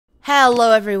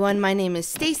Hello everyone, my name is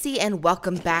Stacy and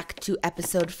welcome back to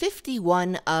episode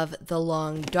 51 of The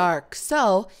Long Dark.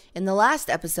 So, in the last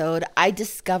episode, I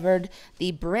discovered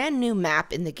the brand new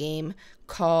map in the game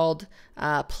called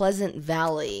Pleasant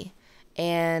Valley.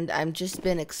 And I've just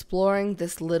been exploring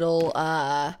this little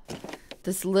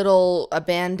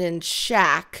abandoned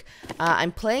shack.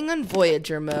 I'm playing on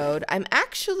Voyager mode. I'm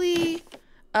actually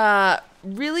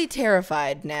really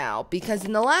terrified now because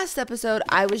in the last episode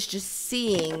I was just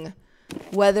seeing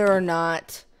whether or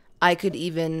not I could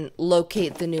even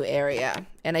locate the new area,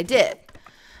 and I did.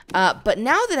 But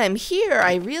now that I'm here,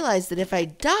 I realize that if I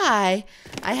die,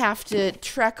 I have to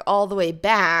trek all the way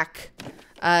back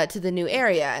to the new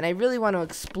area, and I really want to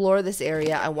explore this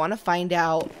area. I want to find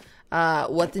out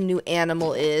what the new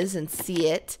animal is and see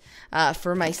it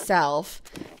for myself,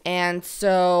 and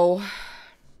so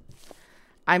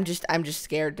I'm just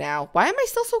scared now. Why am I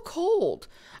still so cold?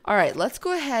 All right, let's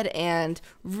go ahead and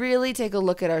really take a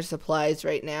look at our supplies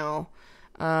right now.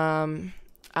 I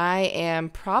am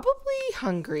probably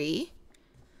hungry.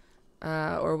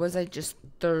 Or was I just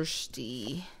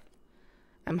thirsty?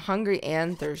 I'm hungry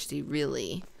and thirsty,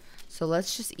 really. So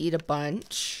let's just eat a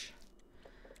bunch.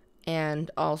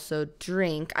 And also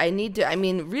drink. I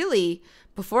mean, really,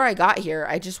 before I got here,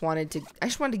 I just wanted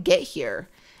to get here.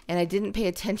 And I didn't pay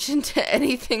attention to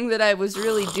anything that I was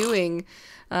really doing.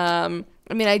 I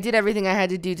mean, I did everything I had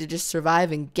to do to just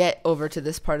survive and get over to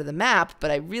this part of the map,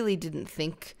 but I really didn't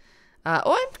think.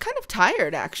 Oh, I'm kind of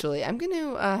tired, actually. I'm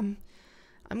gonna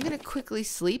quickly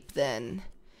sleep then,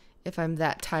 if I'm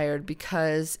that tired,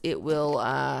 because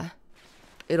it'll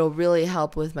really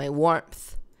help with my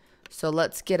warmth. So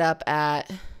let's get up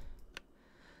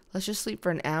let's just sleep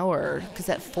for an hour, because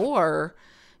at 4.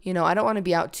 You know, I don't want to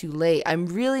be out too late. I'm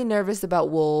really nervous about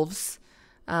wolves.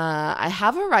 I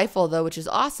have a rifle, though, which is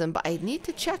awesome, but I need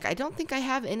to check. I don't think I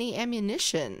have any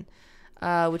ammunition,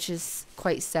 which is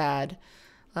quite sad.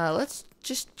 Let's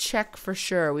just check for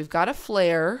sure. We've got a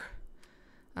flare.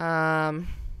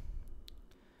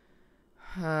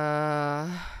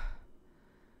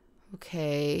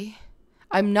 Okay.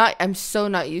 I'm so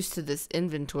not used to this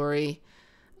inventory.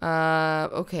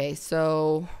 Okay,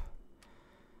 so...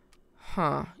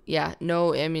 yeah,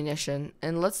 no ammunition.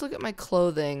 And let's look at my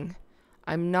clothing.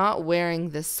 I'm not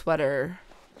wearing this sweater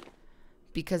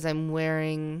because I'm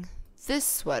wearing this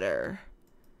sweater.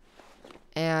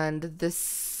 And this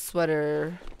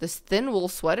sweater, this thin wool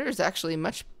sweater is actually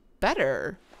much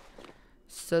better.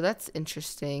 So that's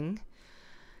interesting.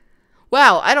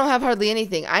 Wow, I don't have hardly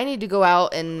anything. I need to go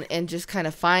out and just kind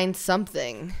of find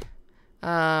something.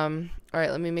 All right,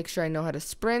 let me make sure I know how to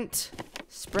sprint.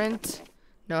 Sprint.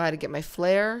 Know how to get my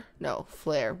flare? No,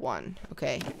 flare 1.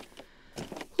 Okay.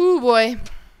 Ooh, boy.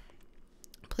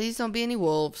 Please don't be any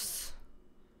wolves.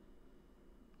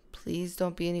 Please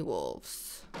don't be any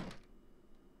wolves.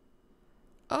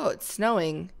 Oh, it's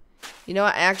snowing. You know,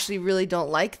 I actually really don't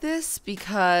like this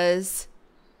because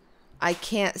I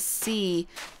can't see.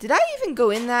 Did I even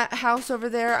go in that house over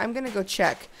there? I'm going to go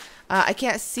check. I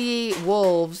can't see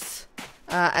wolves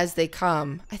as they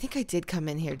come. I think I did come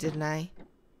in here, didn't I?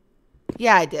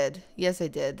 Yeah, I did. Yes, I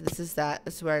did. This is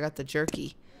where I got the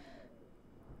jerky.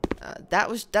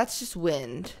 That's just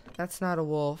wind. That's not a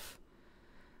wolf.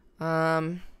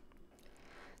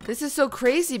 This is so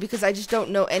crazy because I just don't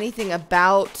know anything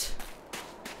about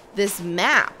this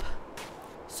map.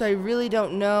 So I really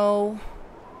don't know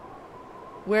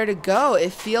where to go.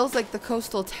 It feels like the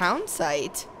coastal town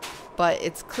site, but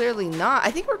it's clearly not.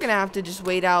 I think we're going to have to just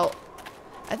wait out.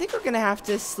 I think we're going to have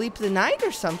to sleep the night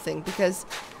or something because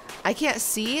I can't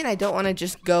see, and I don't want to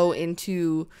just go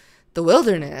into the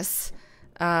wilderness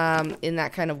in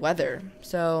that kind of weather.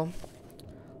 So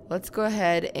let's go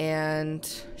ahead and...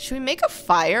 Should we make a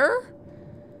fire?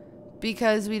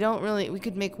 Because we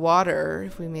could make water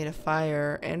if we made a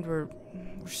fire, and we're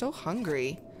so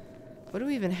hungry. What do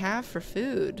we even have for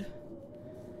food?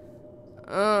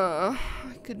 I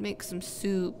could make some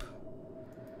soup.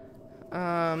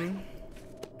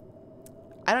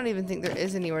 I don't even think there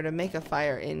is anywhere to make a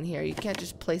fire in here. You can't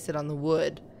just place it on the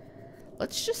wood.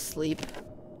 Let's just sleep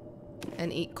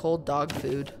and eat cold dog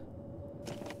food.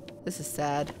 This is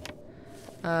sad.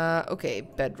 Okay,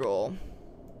 bedroll.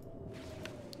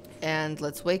 And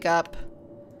let's wake up.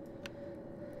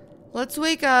 Let's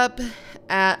wake up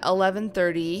at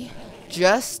 11:30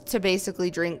 just to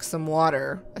basically drink some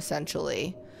water,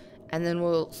 essentially. And then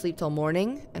we'll sleep till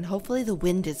morning, and hopefully the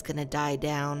wind is gonna die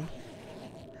down.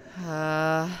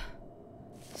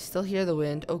 Still hear the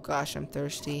wind. Oh gosh, I'm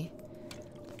thirsty.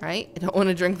 Right? I don't want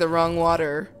to drink the wrong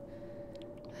water.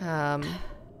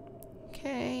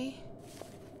 Okay.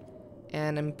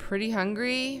 And I'm pretty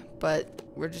hungry, but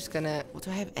we're just gonna, well,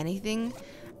 do I have anything?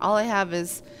 All I have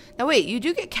is, now wait, you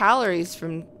do get calories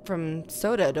from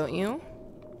soda, don't you?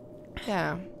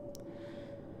 Yeah.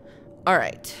 All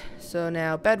right, so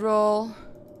now bedroll.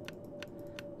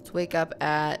 Let's wake up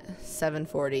at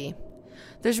 7:40.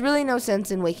 There's really no sense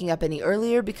in waking up any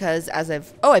earlier because as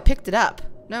I've... Oh, I picked it up.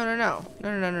 No.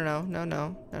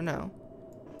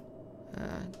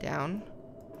 Down.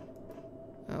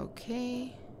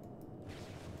 Okay.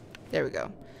 There we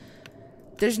go.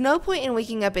 There's no point in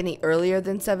waking up any earlier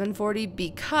than 7:40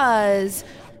 because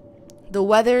the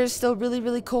weather is still really,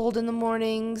 really cold in the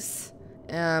mornings.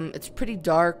 It's pretty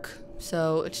dark,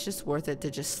 so it's just worth it to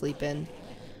just sleep in.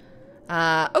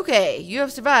 Okay, you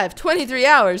have survived 23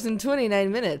 hours and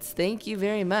 29 minutes. Thank you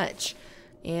very much.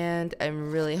 And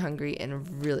I'm really hungry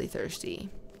and really thirsty.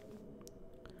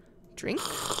 Drink.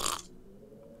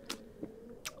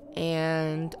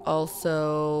 And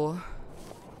also,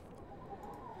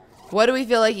 what do we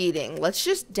feel like eating? Let's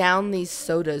just down these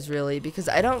sodas, really, because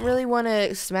I don't really want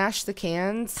to smash the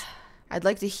cans. I'd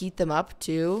like to heat them up,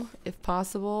 too, if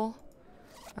possible.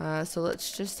 So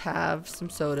let's just have some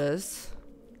sodas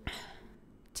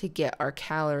to get our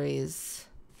calories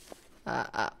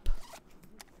up.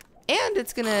 And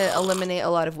it's going to eliminate a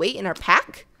lot of weight in our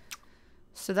pack.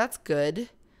 So that's good.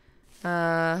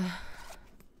 Alright,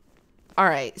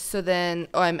 so then...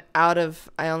 Oh,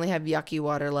 I only have yucky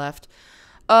water left.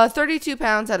 32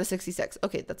 pounds out of 66.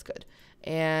 Okay, that's good.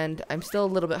 And I'm still a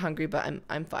little bit hungry, but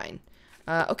I'm fine.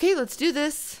 Okay, let's do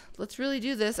this. Let's really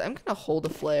do this. I'm going to hold a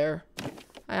flare.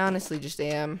 I honestly just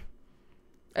am.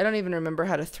 I don't even remember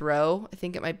how to throw. I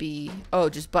think it might be... Oh,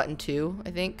 just button 2,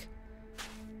 I think.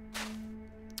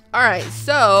 Alright,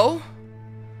 so...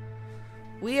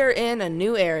 We are in a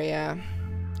new area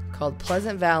called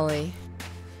Pleasant Valley.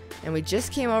 And we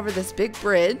just came over this big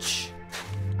bridge.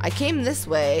 I came this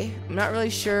way. I'm not really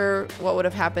sure what would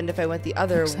have happened if I went the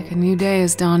other way. Looks like a new day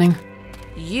is dawning.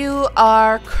 You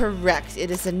are correct.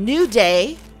 It is a new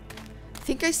day. I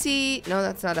think I see... No,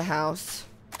 that's not a house.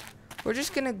 We're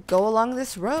just gonna go along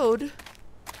this road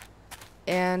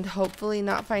and hopefully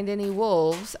not find any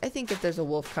wolves. I think if there's a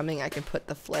wolf coming, I can put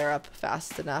the flare up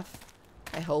fast enough.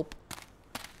 I hope.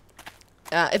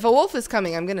 If a wolf is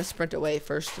coming, I'm gonna sprint away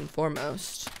first and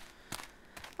foremost.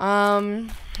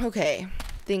 Okay.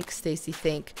 Think, Stacy,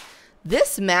 think.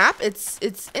 This map,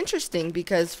 it's interesting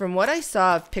because from what I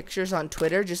saw of pictures on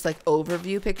Twitter, just like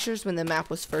overview pictures when the map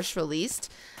was first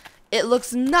released, it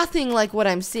looks nothing like what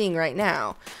I'm seeing right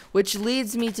now, which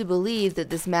leads me to believe that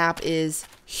this map is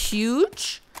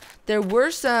huge. There were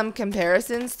some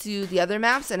comparisons to the other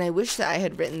maps, and I wish that I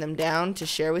had written them down to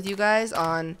share with you guys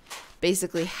on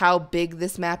basically how big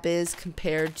this map is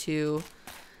compared to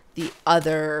the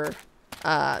other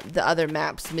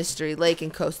maps, Mystery Lake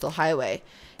and Coastal Highway.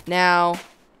 Now,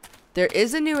 there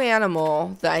is a new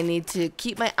animal that I need to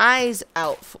keep my eyes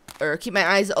out or keep my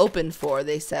eyes open for,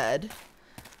 they said.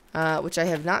 Which I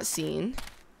have not seen.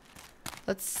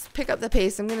 Let's pick up the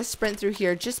pace. I'm going to sprint through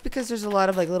here just because there's a lot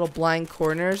of like little blind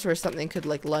corners where something could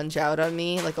like lunge out on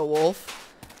me like a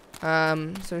wolf. So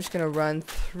I'm just going to run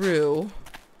through.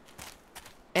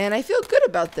 And I feel good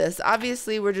about this.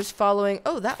 Obviously, we're just following.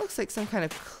 Oh, that looks like some kind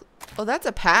of... Oh, that's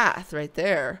a path right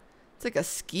there. It's like a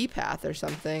ski path or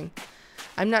something.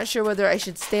 I'm not sure whether I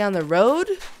should stay on the road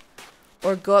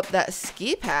or go up that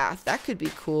ski path. That could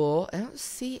be cool. I don't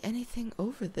see anything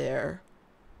over there.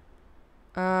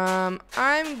 I'm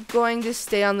going to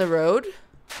stay on the road.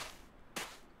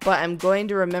 But I'm going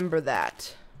to remember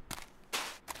that.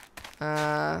 There's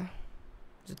a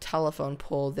telephone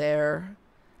pole there.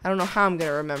 I don't know how I'm going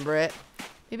to remember it.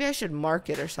 Maybe I should mark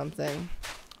it or something.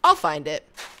 I'll find it.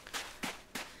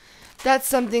 That's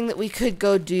something that we could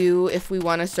go do if we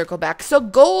want to circle back. So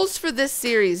goals for this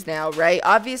series now, right?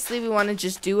 Obviously, we want to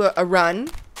just do a run.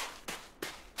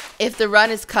 If the run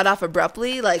is cut off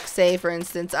abruptly, like say, for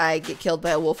instance, I get killed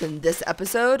by a wolf in this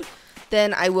episode,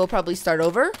 then I will probably start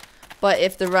over. But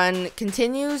if the run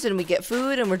continues and we get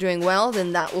food and we're doing well,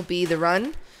 then that will be the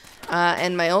run.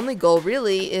 And my only goal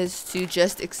really is to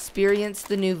just experience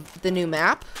the new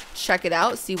map, check it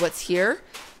out, see what's here,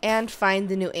 and find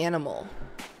the new animal.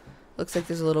 Looks like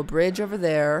there's a little bridge over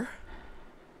there.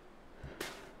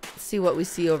 Let's see what we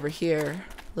see over here.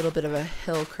 A little bit of a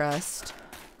hill crest.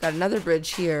 Got another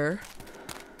bridge here.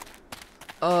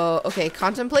 Oh, okay,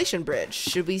 contemplation bridge.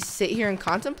 Should we sit here and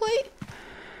contemplate?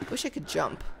 I wish I could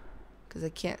jump, because I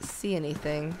can't see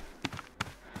anything.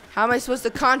 How am I supposed to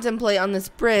contemplate on this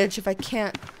bridge if I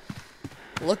can't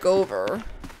look over?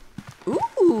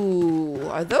 Ooh,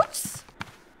 are those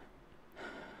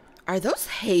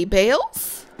hay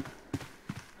bales?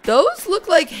 Those look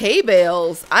like hay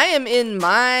bales. I am in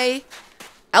my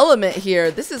element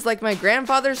here. This is like my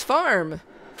grandfather's farm.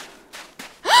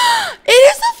 It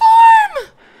is a farm!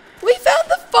 We found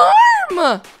the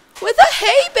farm! With a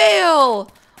hay bale!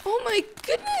 Oh my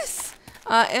goodness!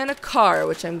 And a car,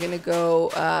 which I'm gonna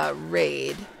go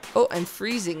raid. Oh, I'm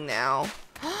freezing now.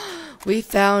 We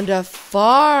found a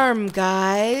farm,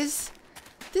 guys.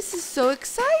 This is so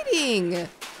exciting.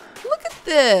 Look at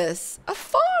this. A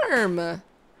farm.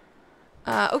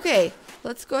 Okay,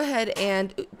 let's go ahead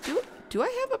and... Do I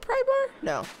have a pry bar?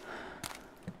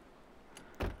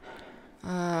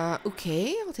 No.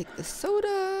 Okay, I'll take the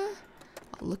soda.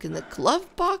 I'll look in the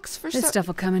glove box for This stuff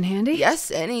will come in handy.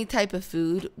 Yes, any type of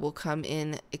food will come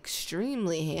in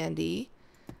extremely handy.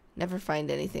 Never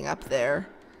find anything up there.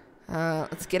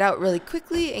 Let's get out really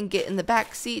quickly and get in the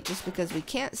back seat just because we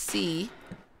can't see.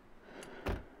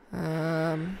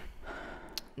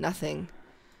 Nothing.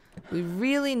 We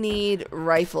really need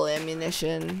rifle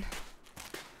ammunition.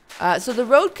 So the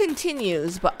road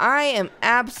continues, but I am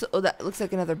oh, that looks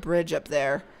like another bridge up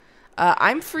there.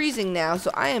 I'm freezing now, so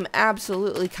I am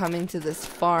absolutely coming to this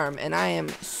farm, and I am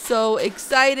so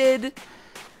excited.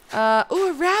 Oh,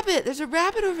 a rabbit. There's a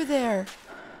rabbit over there.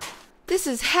 This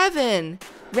is heaven.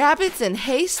 Rabbits and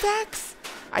haystacks?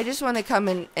 I just want to come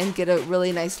and get a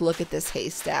really nice look at this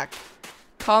haystack.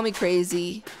 Call me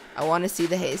crazy. I want to see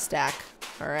the haystack.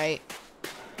 All right.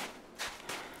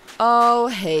 Oh,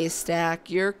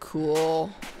 haystack, you're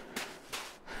cool.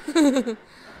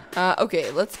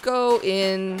 Okay, let's go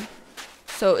in.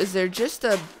 So is there just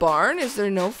a barn? Is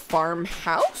there no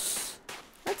farmhouse?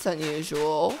 That's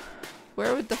unusual.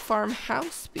 Where would the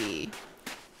farmhouse be?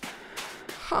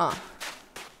 Huh.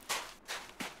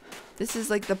 This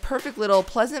is like the perfect little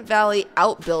Pleasant Valley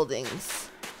outbuildings.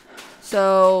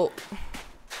 So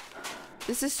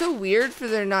this is so weird for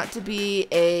there not to be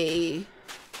an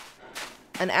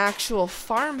actual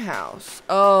farmhouse.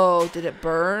 Oh, did it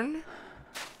burn?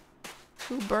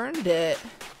 Who burned it?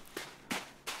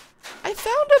 I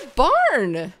found a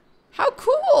barn. How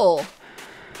cool.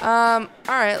 All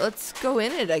right, let's go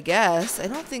in it, I guess. I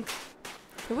don't think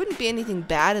there wouldn't be anything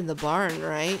bad in the barn,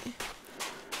 right?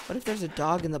 What if there's a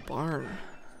dog in the barn?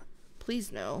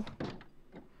 Please no.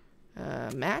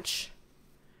 Match?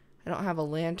 I don't have a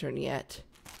lantern yet.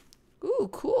 Ooh,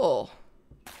 cool.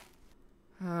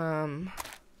 What am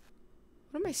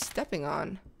I stepping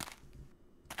on?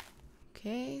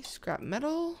 Okay, scrap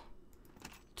metal.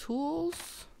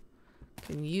 Tools.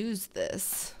 Can use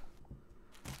this.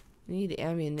 We need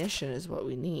ammunition is what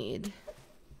we need.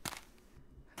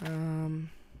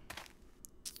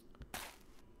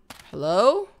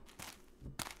 Hello?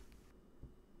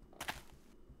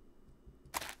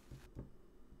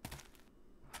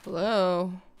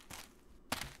 Hello?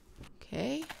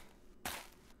 Okay.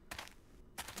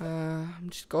 I'm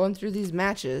just going through these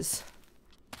matches.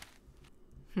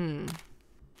 Is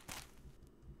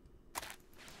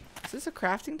this a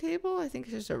crafting table? I think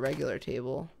it's just a regular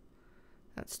table.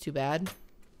 That's too bad.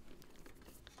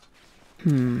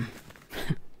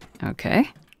 Okay.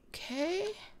 Okay.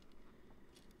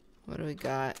 What do we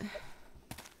got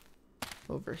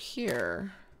over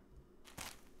here?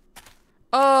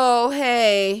 Oh,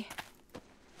 hey.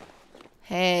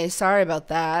 Hey, sorry about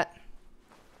that.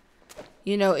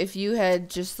 You know, if you had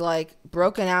just like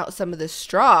broken out some of the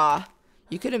straw,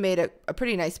 you could have made a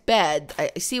pretty nice bed.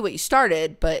 I see what you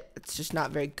started, but it's just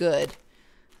not very good.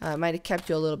 It might have kept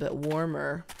you a little bit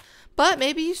warmer. But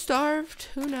maybe you starved.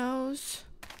 Who knows?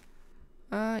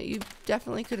 You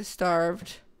definitely could have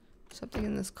starved. Something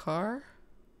in this car?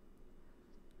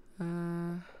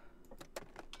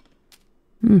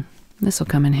 This will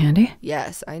come in handy.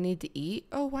 Yes, I need to eat.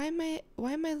 Oh, why am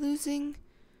I losing?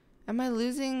 Am I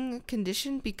losing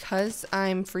condition because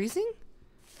I'm freezing?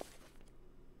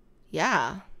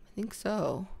 Yeah, I think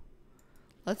so.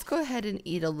 Let's go ahead and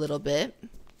eat a little bit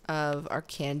of our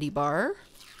candy bar.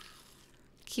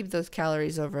 Keep those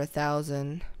calories over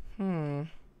 1,000.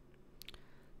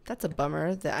 That's a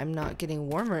bummer that I'm not getting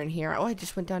warmer in here. Oh, I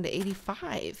just went down to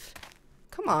 85.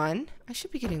 Come on, I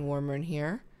should be getting warmer in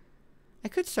here. I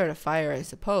could start a fire, I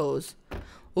suppose.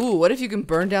 Ooh, what if you can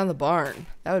burn down the barn?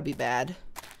 That would be bad.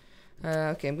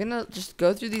 Okay, I'm gonna just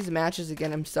go through these matches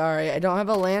again. I'm sorry. I don't have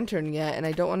a lantern yet, and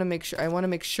I don't want to make sure. I want to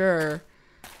make sure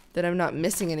that I'm not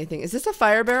missing anything. Is this a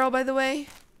fire barrel, by the way?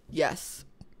 Yes.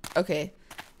 Okay,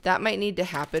 that might need to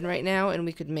happen right now, and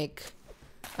we could make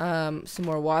some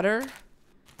more water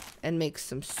and make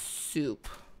some soup.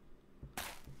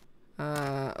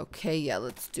 Okay, yeah,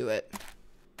 let's do it.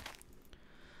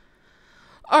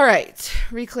 All right,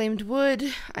 reclaimed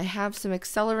wood. I have some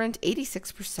accelerant,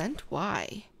 86%.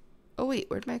 Why? Oh, wait,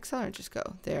 where'd my accelerant just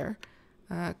go? There.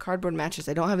 Cardboard matches.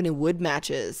 I don't have any wood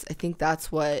matches. I think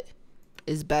that's what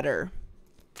is better.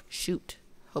 Shoot.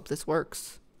 Hope this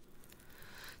works.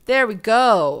 There we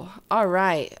go. All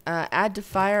right. Add to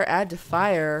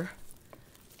fire,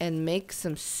 and make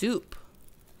some soup.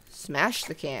 Smash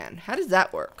the can. How does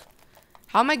that work?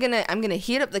 How am I gonna... I'm gonna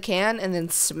heat up the can and then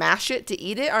smash it to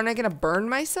eat it? Aren't I gonna burn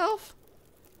myself?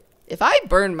 If I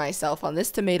burn myself on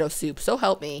this tomato soup, so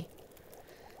help me.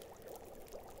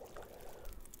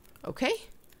 Okay.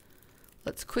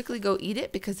 Let's quickly go eat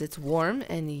it because it's warm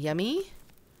and yummy.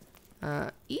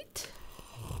 Eat.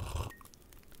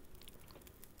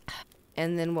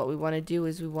 And then what we want to do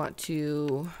is we want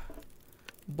to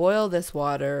boil this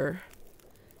water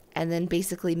and then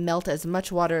basically melt as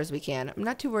much water as we can. I'm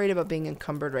not too worried about being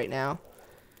encumbered right now.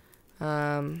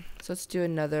 So let's do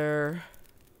another...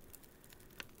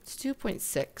 It's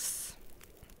 2.6.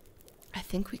 I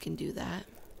think we can do that.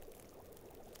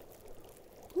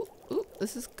 Ooh,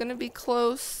 this is gonna be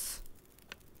close.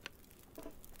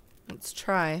 Let's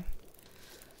try.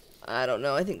 I don't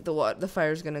know. I think the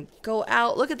fire's gonna go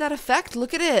out. Look at that effect.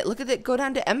 Look at it. Look at it go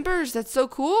down to embers. That's so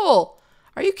cool.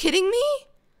 Are you kidding me?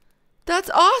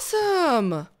 That's awesome.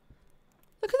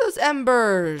 Look at those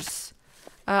embers.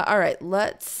 All right,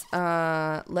 let's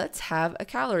have a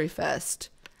calorie fest.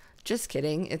 Just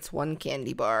kidding. It's one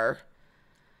candy bar.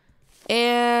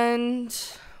 And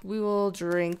we will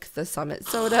drink the Summit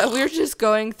soda. We're just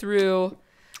going through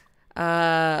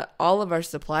all of our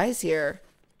supplies here.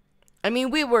 I mean,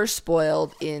 we were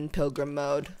spoiled in Pilgrim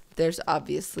mode. There's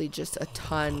obviously just a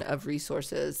ton of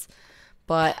resources.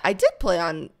 But I did play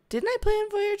on... Didn't I play on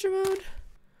Voyager mode?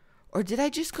 Or did I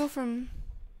just go from...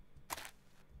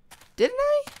 Didn't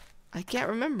I? I can't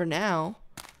remember now.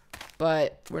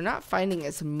 But we're not finding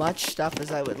as much stuff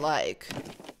as I would like.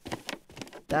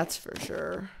 That's for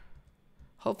sure.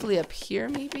 Hopefully up here,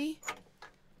 maybe?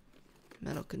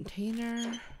 Metal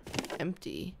container.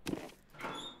 Empty.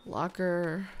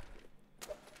 Locker.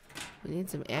 We need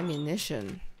some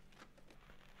ammunition.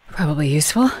 Probably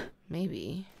useful.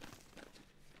 Maybe.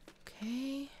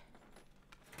 Okay.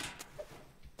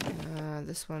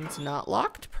 This one's not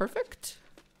locked. Perfect.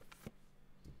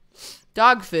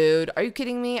 Dog food. Are you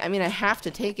kidding me? I mean, I have to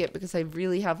take it because I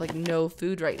really have, like, no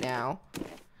food right now.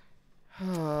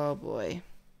 Oh, boy.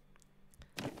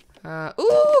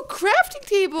 Ooh, crafting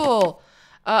table!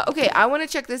 Okay, I want to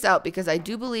check this out because I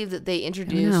do believe that they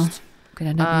introduced could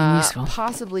end up being useful.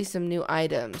 possibly some new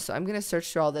items. So I'm going to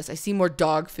search through all this. I see more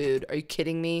dog food. Are you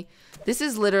kidding me? This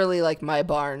is literally like my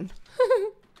barn.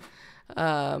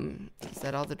 Is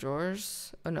that all the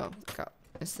drawers? Oh, no.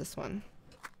 It's this one.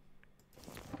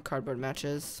 Cardboard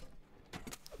matches.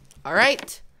 All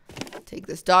right. Take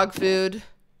this dog food.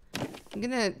 I'm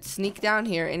going to sneak down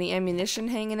here. Any ammunition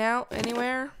hanging out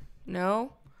anywhere?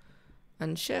 No.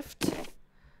 Unshift.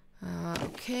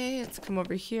 Okay, let's come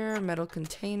over here. Metal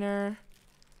container.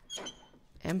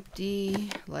 Empty.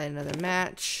 Light another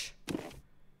match.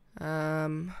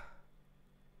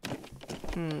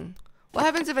 What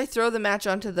happens if I throw the match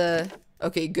onto the...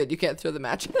 Okay, good. You can't throw the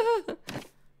match.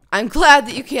 I'm glad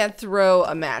that you can't throw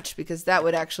a match because that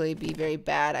would actually be very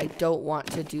bad. I don't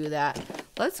want to do that.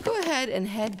 Let's go ahead and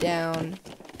head down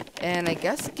and I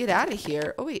guess get out of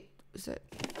here. Oh, wait.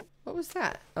 What was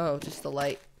that? Oh, just the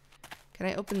light. Can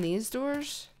I open these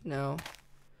doors? No.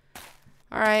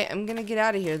 Alright, I'm gonna get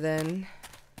out of here then.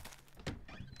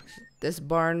 This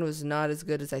barn was not as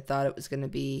good as I thought it was gonna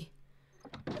be.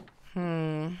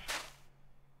 I'm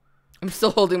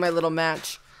still holding my little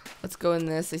match. Let's go in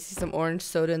this. I see some orange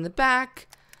soda in the back.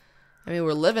 I mean,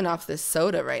 we're living off this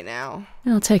soda right now.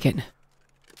 I'll take it.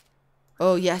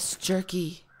 Oh, yes,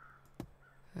 jerky.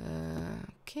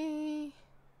 Okay.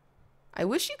 I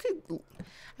wish you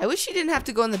didn't have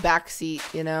to go in the back seat,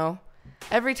 you know?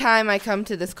 Every time I come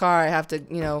to this car, I have to,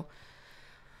 you know,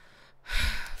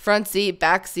 front seat,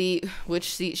 back seat,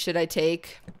 which seat should I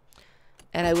take?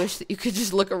 And I wish that you could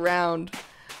just look around.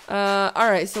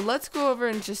 Alright, so let's go over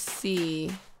and just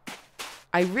see.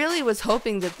 I really was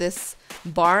hoping that this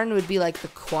barn would be like the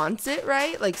Quonset,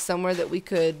 right? Like somewhere that we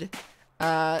could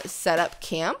set up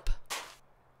camp.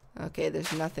 Okay,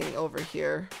 there's nothing over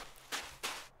here.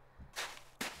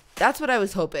 That's what I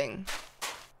was hoping.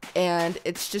 And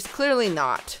it's just clearly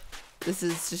not. This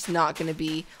is just not going to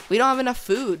be... We don't have enough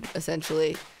food,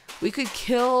 essentially. We could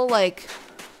kill, like...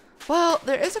 Well,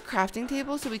 there is a crafting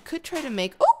table, so we could try to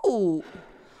make... Oh!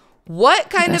 What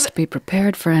kind Best be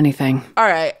prepared for anything.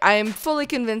 Alright, I am fully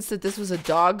convinced that this was a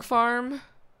dog farm.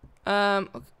 Can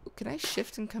I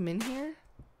shift and come in here?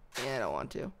 Yeah, I don't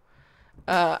want to.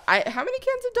 How many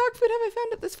cans of dog food have I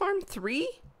found at this farm? 3?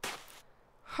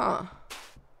 Huh.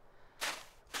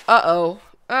 Uh-oh.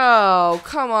 Oh,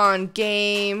 come on,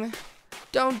 game.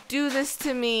 Don't do this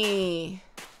to me.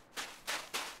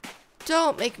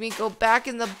 Don't make me go back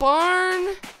in the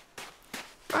barn.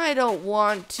 I don't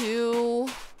want to.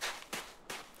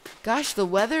 Gosh, the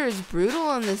weather is brutal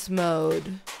on this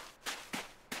mode.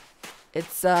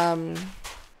 It's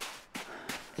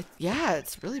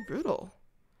it's really brutal.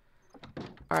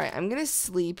 All right, I'm gonna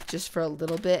sleep just for a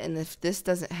little bit, and if this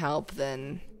doesn't help,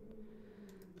 then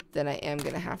I am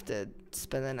gonna have to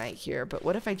spend the night here. But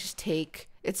what if I just take?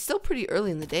 It's still pretty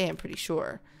early in the day, I'm pretty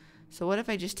sure. So what if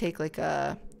I just take like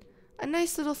a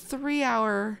nice little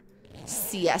 3-hour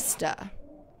siesta?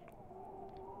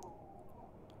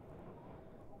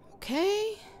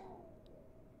 Okay.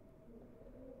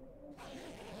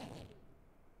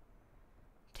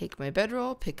 Take my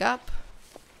bedroll, pick up.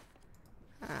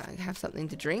 Have something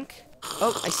to drink.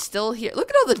 Oh, I still hear. Look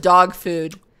at all the dog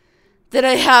food that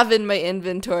I have in my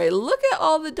inventory. Look at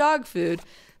all the dog food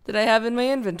that I have in my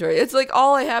inventory. It's like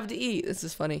all I have to eat. This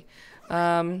is funny.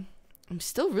 I'm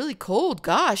still really cold.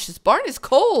 Gosh, this barn is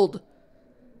cold.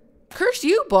 Curse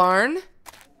you, barn.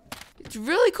 It's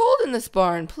really cold in this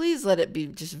barn. Please let it be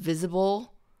just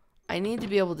visible. I need to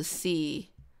be able to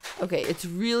see. Okay, it's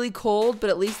really cold, but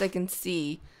at least I can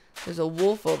see. There's a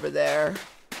wolf over there.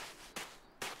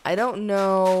 I don't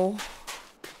know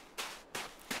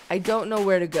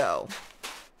where to go.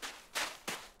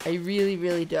 I really,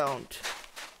 really don't.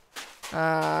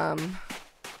 Let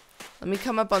me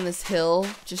come up on this hill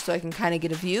just so I can kind of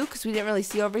get a view, because we didn't really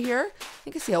see over here. I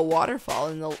think I see a waterfall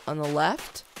on the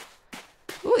left.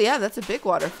 Oh yeah, that's a big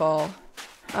waterfall.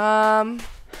 Couple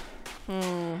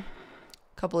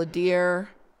of deer,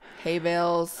 hay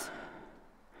bales,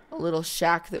 a little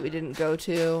shack that we didn't go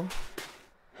to.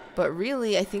 But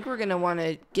really, I think we're gonna want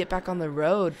to get back on the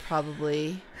road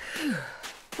probably.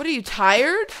 What, are you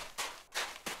tired?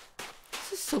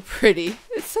 This is so pretty.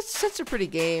 It's such a pretty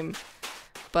game.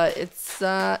 But it's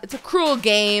a cruel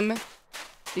game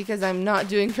because I'm not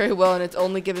doing very well and it's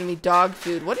only giving me dog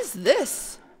food. What is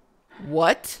this?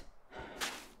 What?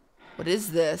 What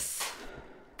is this?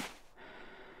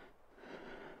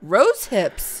 Rose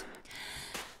hips.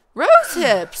 Rose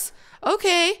hips.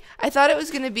 Okay. I thought it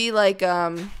was going to be like, I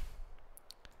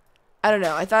don't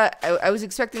know. I thought I was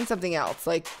expecting something else.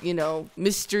 Like, you know,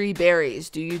 mystery berries.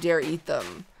 Do you dare eat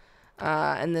them?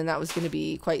 And then that was going to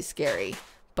be quite scary.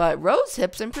 But rose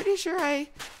hips, I'm pretty sure I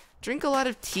drink a lot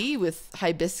of tea with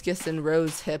hibiscus and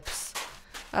rose hips.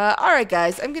 Alright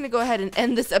guys, I'm going to go ahead and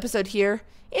end this episode here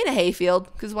in a hayfield,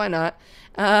 because why not?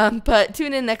 But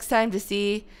tune in next time to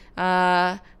see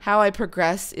how I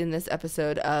progress in this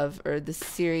episode or this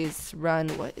series run.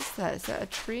 What is that? Is that a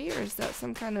tree, or is that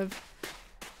some kind of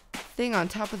thing on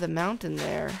top of the mountain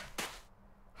there?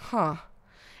 Huh.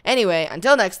 Anyway,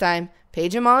 until next time,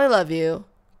 Paige and Molly love you.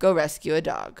 Go rescue a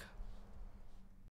dog.